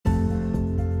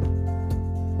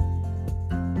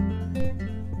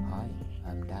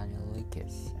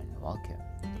welcome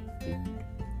to Food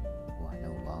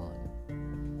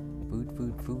 101. Food,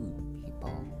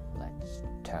 people. Let's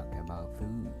talk about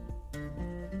food.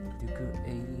 To create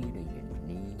a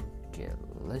unique,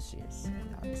 delicious, and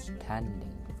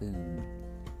outstanding food,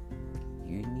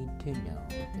 you need to know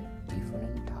the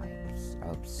different types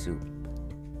of soup.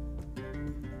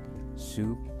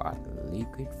 Soup are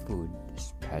liquid food,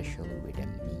 especially with a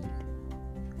meat,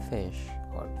 fish,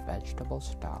 or vegetable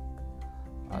stock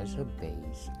as a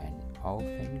base and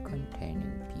often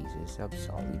containing pieces of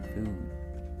solid food.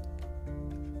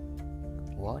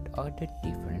 What are the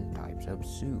different types of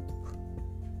soup?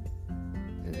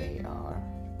 They are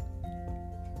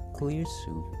clear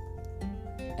soup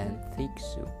and thick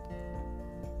soup.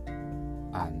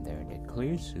 Under the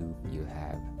clear soup, you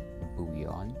have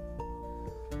bouillon,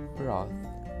 broth,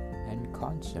 and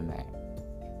consomme.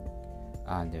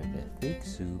 Under the thick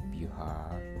soup, you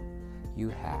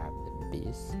have the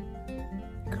bisque,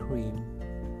 cream,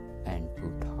 and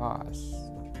potage.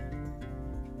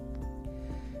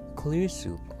 Clear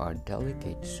soup are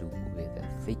delicate soup with a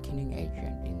thickening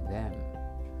agent in them.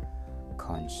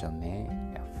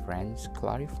 Consomme, a French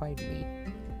clarified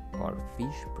meat or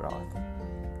fish broth,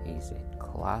 is a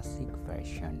classic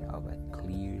version of a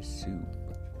clear soup.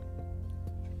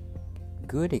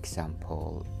 Good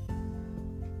examples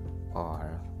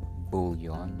are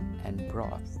bouillon and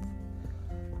broth.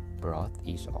 Broth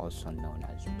is also known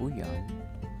as bouillon,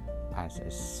 as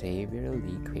a savory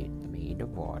liquid made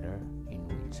of water in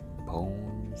which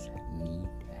bones, meat,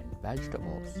 and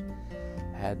vegetables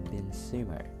have been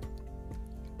simmered.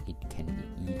 It can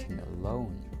be eaten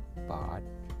alone, but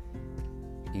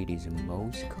it is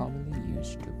most commonly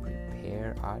used to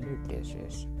prepare other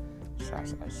dishes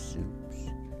such as soups,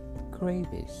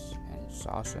 gravies, and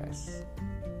sauces.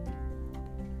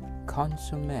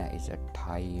 Consomme is a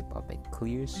type of a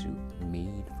clear soup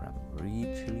made from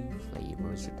richly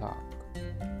flavored stock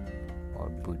or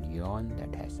bouillon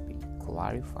that has been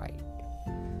clarified,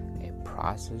 a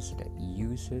process that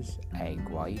uses egg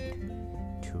white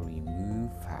to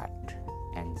remove fat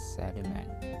and sediment.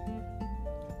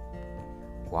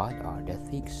 What are the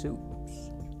thick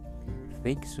soups?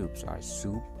 Thick soups are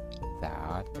soup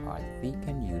that are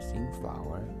thickened using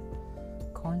flour,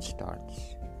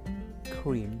 cornstarch,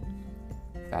 cream,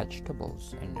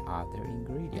 vegetables, and other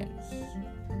ingredients.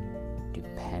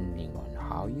 Depending on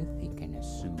how you thicken a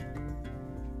soup,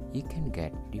 you can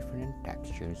get different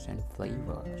textures and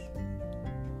flavors.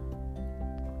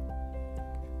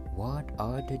 What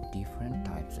are the different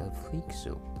types of thick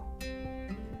soup?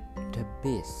 The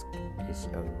bisque is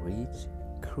a rich,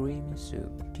 creamy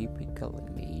soup typically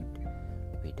made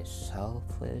with a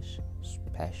shellfish,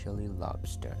 especially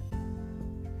lobster.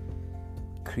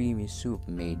 Creamy soup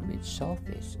made with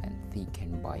shellfish and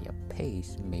thickened by a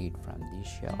paste made from these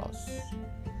shells.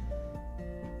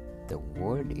 The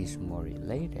word is more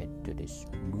related to the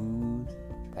smooth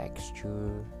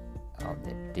texture of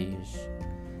the dish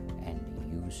and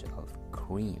the use of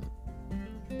cream.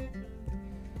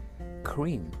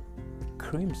 Cream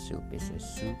soup is a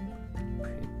soup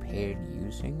prepared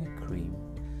using a cream,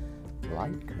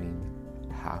 light cream,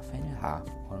 half and half,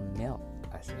 or milk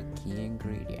as the key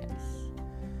ingredients.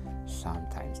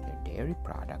 Sometimes the dairy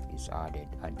product is added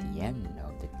at the end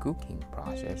of the cooking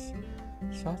process,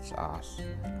 such as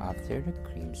after the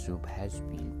cream soup has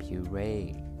been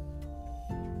pureed.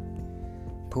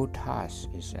 Potage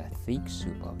is a thick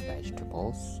soup of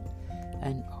vegetables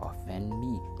and often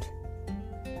meat.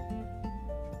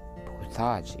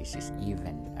 Potage is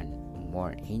even a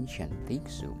more ancient thick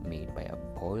soup made by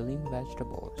boiling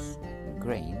vegetables and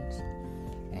grains,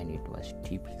 and it was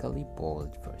typically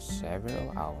boiled for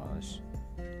several hours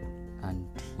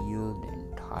until the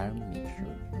entire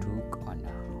mixture took on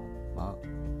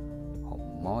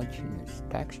homogeneous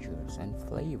textures and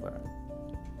flavor.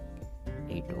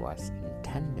 It was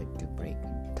intended to break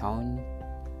down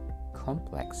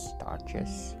complex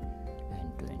starches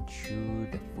and to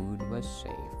ensure the food was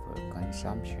safe for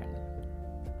consumption.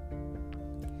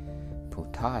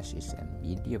 Potage is a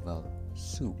medieval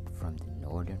soup from the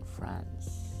northern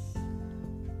France.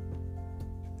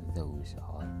 Those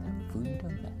are the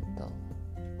fundamental,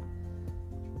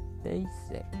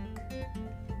 basic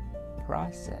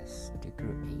process to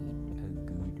create a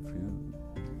good food.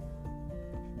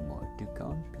 More to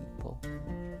come, people.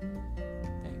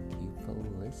 Thank you for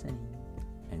listening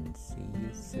and see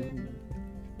you soon.